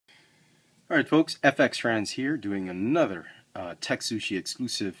Alright folks, FX Trans here doing another TekSushi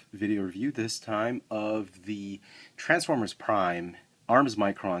exclusive video review, this time of the Transformers Prime Arms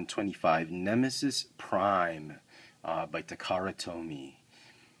Micron 25 Nemesis Prime by Takara Tomy.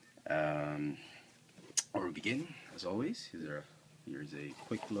 Or we begin, as always, here's a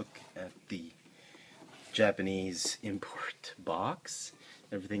quick look at the Japanese import box.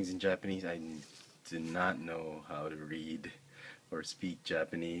 Everything's in Japanese. I do not know how to read or speak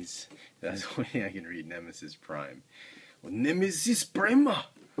Japanese. That's the way I can read Nemesis Prime. Well, Nemesis Prime!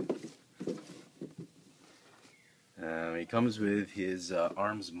 He comes with his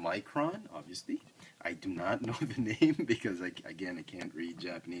Arms Micron, obviously. I do not know the name because, again, I can't read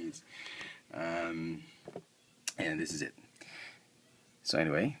Japanese. And this is it. So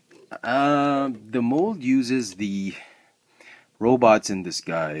anyway, the mold uses the Robots in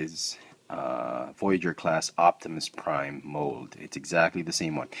Disguise Voyager class Optimus Prime mold. It's exactly the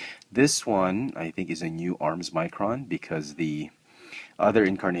same one. This one I think is a new Arms Micron because the other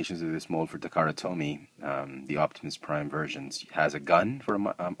incarnations of this mold for Takara Tomy, the Optimus Prime versions, has a gun for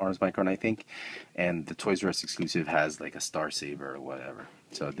Arms Micron, I think, and the Toys R Us exclusive has like a Star Saber or whatever.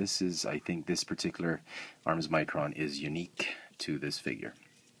 So this is, I think, this particular Arms Micron is unique to this figure.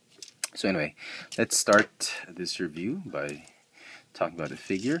 So anyway, let's start this review by talking about the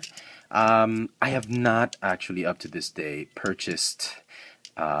figure. I have not actually up to this day purchased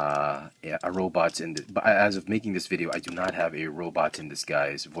a Robots in but as of making this video, I do not have a Robots in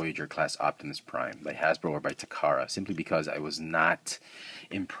Disguise Voyager class Optimus Prime by Hasbro or by Takara, simply because I was not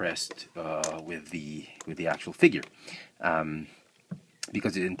impressed with the actual figure.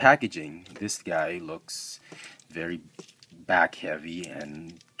 Because in packaging, this guy looks very back heavy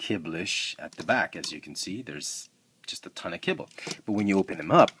and kiblish at the back. As you can see, there's just a ton of kibble. But when you open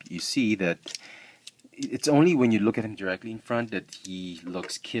him up, you see that it's only when you look at him directly in front that he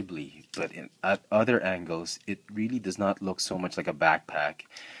looks kibbly. But at other angles, it really does not look so much like a backpack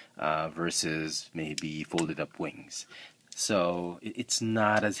versus maybe folded up wings. So it's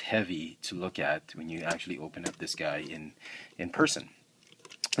not as heavy to look at when you actually open up this guy in person.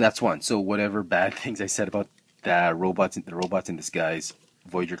 That's one. So whatever bad things I said about the Robots in Disguise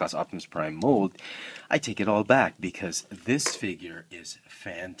Voyager class Optimus Prime mold, I take it all back because this figure is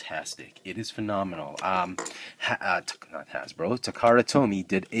fantastic. It is phenomenal. Not Hasbro, Takara Tomy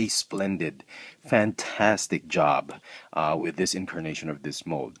did a splendid, fantastic job with this incarnation of this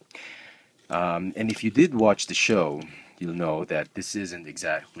mold. And if you did watch the show, you'll know that this isn't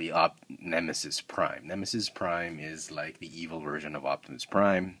exactly Nemesis Prime. Nemesis Prime is like the evil version of Optimus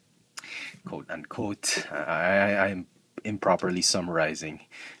Prime, quote unquote. I'm improperly summarizing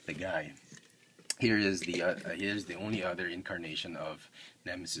the guy. Here's the only other incarnation of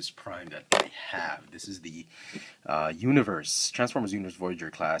Nemesis Prime that I have. This is the Transformers Universe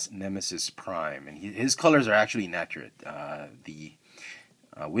Voyager class Nemesis Prime, and his colors are actually inaccurate. The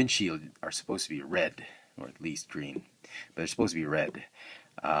windshield are supposed to be red, or at least green, but they're supposed to be red.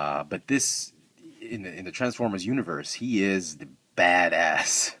 But this, in the Transformers universe, he is the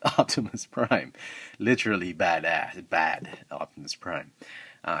badass Optimus Prime. Literally badass, bad Optimus Prime.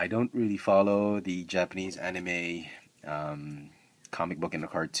 I don't really follow the Japanese anime, comic book and the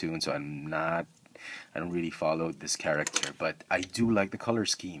cartoon, so I don't really follow this character, but I do like the color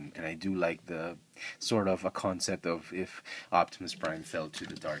scheme, and I do like the sort of a concept of if Optimus Prime fell to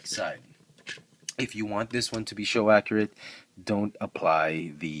the dark side. If you want this one to be show accurate, don't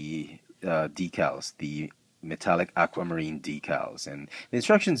apply the decals, the metallic aquamarine decals, and the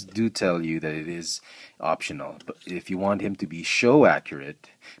instructions do tell you that it is optional. But if you want him to be show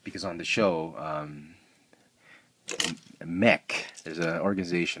accurate, because on the show, MECH, there's an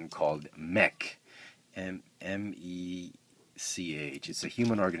organization called MECH, M-E-C-H. It's a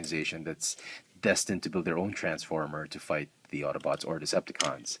human organization that's destined to build their own transformer to fight the Autobots or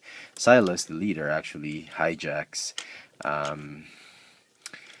Decepticons. Silas, the leader, actually hijacks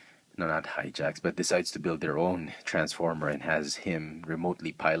no, not hijacks, but decides to build their own transformer and has him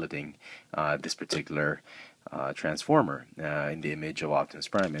remotely piloting this particular transformer in the image of Optimus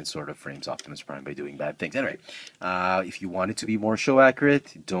Prime, and sort of frames Optimus Prime by doing bad things. Anyway, if you want it to be more show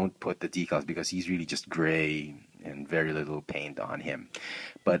accurate, don't put the decals because he's really just gray and very little paint on him.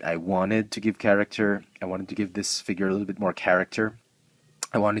 But I wanted to give this figure a little bit more character.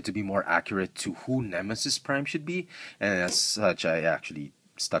 I wanted to be more accurate to who Nemesis Prime should be, and as such, I actually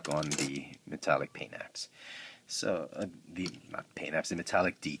stuck on the metallic paint apps. So the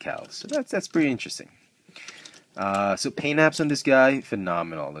metallic decals. So that's pretty interesting. So paint apps on this guy,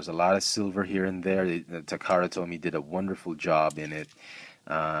 phenomenal. There's a lot of silver here and there. Takara Tomy did a wonderful job in it.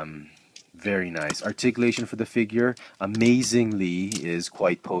 Very nice. Articulation for the figure, amazingly, is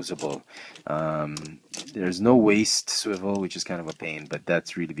quite posable. There's no waist swivel, which is kind of a pain, but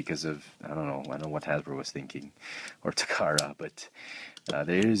that's really because of, I don't know what Hasbro was thinking, or Takara, but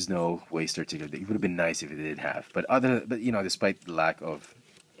there is no waist articulation. It would have been nice if it did have. But despite the lack of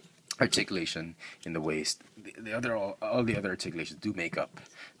articulation in the waist, all the other articulations do make up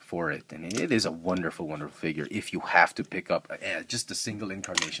for it, and it is a wonderful, wonderful figure. If you have to pick up just a single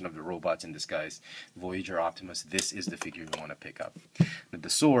incarnation of the robots in disguise, Voyager, Optimus, this is the figure you want to pick up. The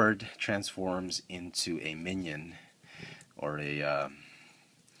sword transforms into a minion, or it's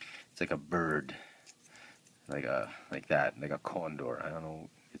like a bird, like a condor. I don't know.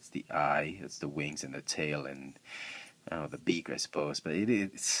 It's the eye, it's the wings, and the tail, and I don't know, the beak, I suppose, but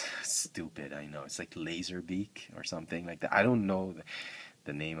it's stupid. I know, it's like laser beak or something like that. I don't know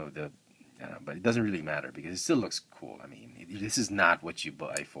the name of the, but it doesn't really matter because it still looks cool. I mean, this is not what you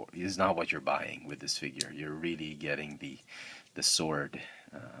buy for. This is not what you're buying with this figure. You're really getting the sword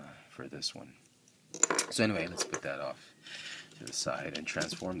for this one. So anyway, let's put that off to the side and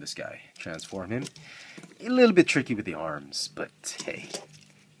transform this guy. Transform him. A little bit tricky with the arms, but hey,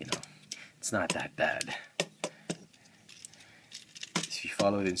 it's not that bad. If you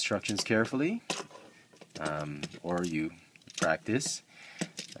follow the instructions carefully, or you practice,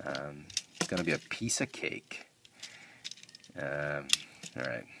 it's going to be a piece of cake.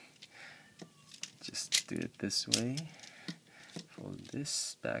 Alright, just do it this way. Fold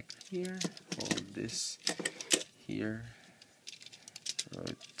this back here, fold this here,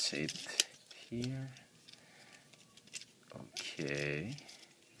 rotate here. Okay,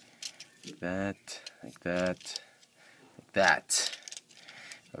 like that, like that, like that.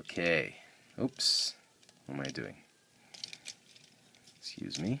 Okay, oops, what am I doing?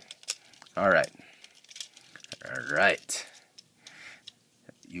 Excuse me. Alright. Alright.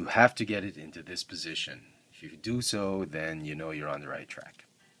 You have to get it into this position. If you do so, then you know you're on the right track.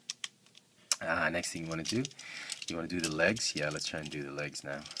 Next thing you want to do, you want to do the legs. Yeah, let's try and do the legs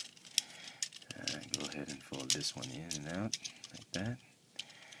now. Go ahead and fold this one in and out, like that.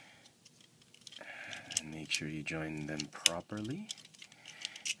 And make sure you join them properly.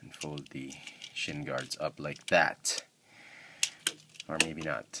 And fold the shin guards up like that. Or maybe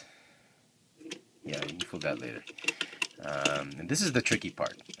not. Yeah, you can fold that later. And this is the tricky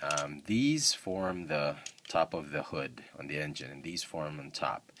part. These form the top of the hood on the engine, and these form on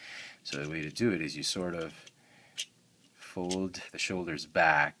top. So the way to do it is you sort of fold the shoulders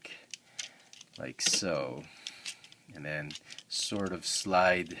back, like so, and then sort of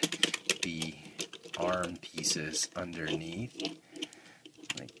slide the arm pieces underneath,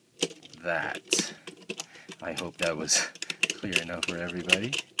 like that. I hope that was clear enough for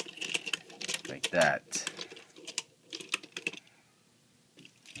everybody. Like that.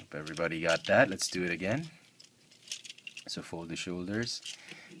 Hope everybody got that. Let's do it again. So fold the shoulders,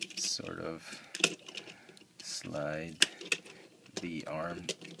 sort of slide the arm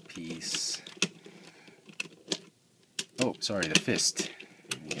piece. Oh, sorry, the fist.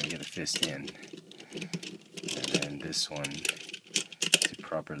 You're gonna get a fist in. And then this one to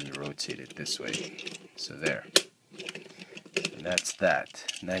properly rotate it this way. So there. And that's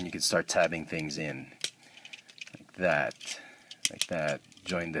that. And then you can start tabbing things in. Like that. Like that.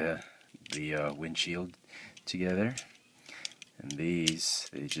 Join the windshield together. And these,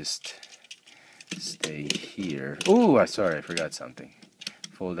 they just stay here. Oh, sorry, I forgot something.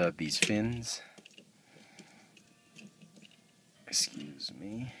 Fold out these fins. Excuse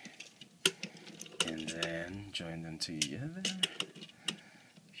me. And then join them together,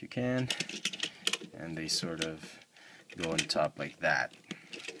 if you can. And they sort of go on top like that.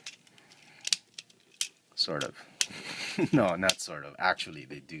 Sort of. No, not sort of. Actually,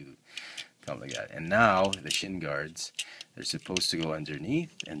 they do come like that. And now, the shin guards, they're supposed to go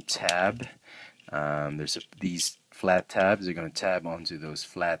underneath and tab. These flat tabs are going to tab onto those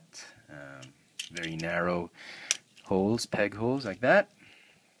flat, very narrow holes, peg holes, like that.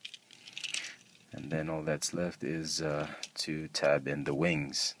 And then all that's left is to tab in the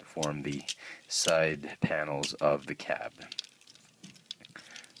wings to form the side panels of the cab.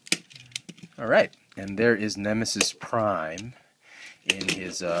 Alright, and there is Nemesis Prime in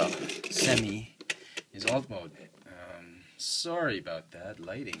his his alt mode. Sorry about that,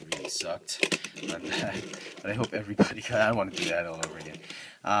 lighting really sucked on that, but I hope everybody got. I don't want to do that all over again.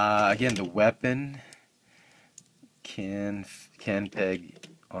 Again, the weapon can peg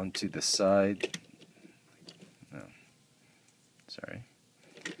onto the side. No, sorry.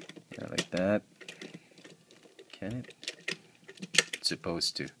 Yeah, like that. Can it? It's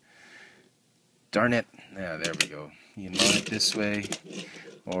supposed to. Darn it. Yeah, there we go. You can mount it this way,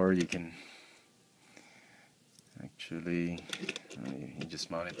 or you can actually you just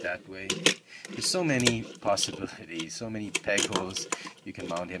mount it that way. There's so many possibilities, so many peg holes you can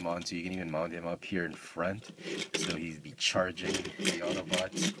mount him onto. You can even mount him up here in front, so he'd be charging the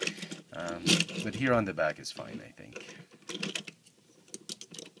Autobots. But here on the back is fine, I think.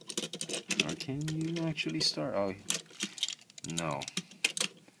 Or can you actually start? Oh, no.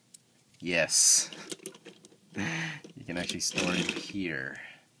 Yes. You can actually store him here.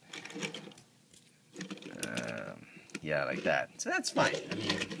 Yeah, like that. So that's fine. I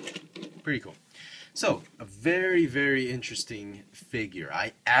mean, pretty cool. So, a very, very interesting figure.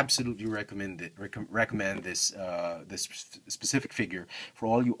 I absolutely recommend it. Recommend this this specific figure for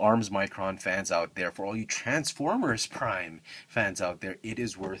all you Arms Micron fans out there, for all you Transformers Prime fans out there. It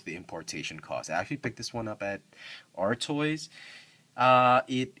is worth the importation cost. I actually picked this one up at our Toys.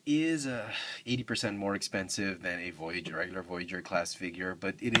 It is 80% more expensive than a Voyager, regular Voyager class figure,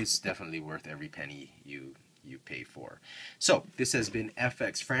 but it is definitely worth every penny you pay for. So this has been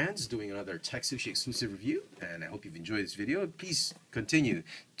FX Franz doing another TekSushi exclusive review, and I hope you've enjoyed this video. Please continue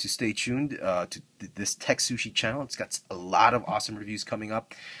to stay tuned to this TekSushi channel. It's got a lot of awesome reviews coming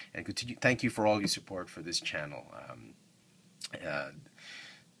up, and continue. Thank you for all your support for this channel,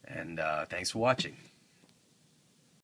 and thanks for watching.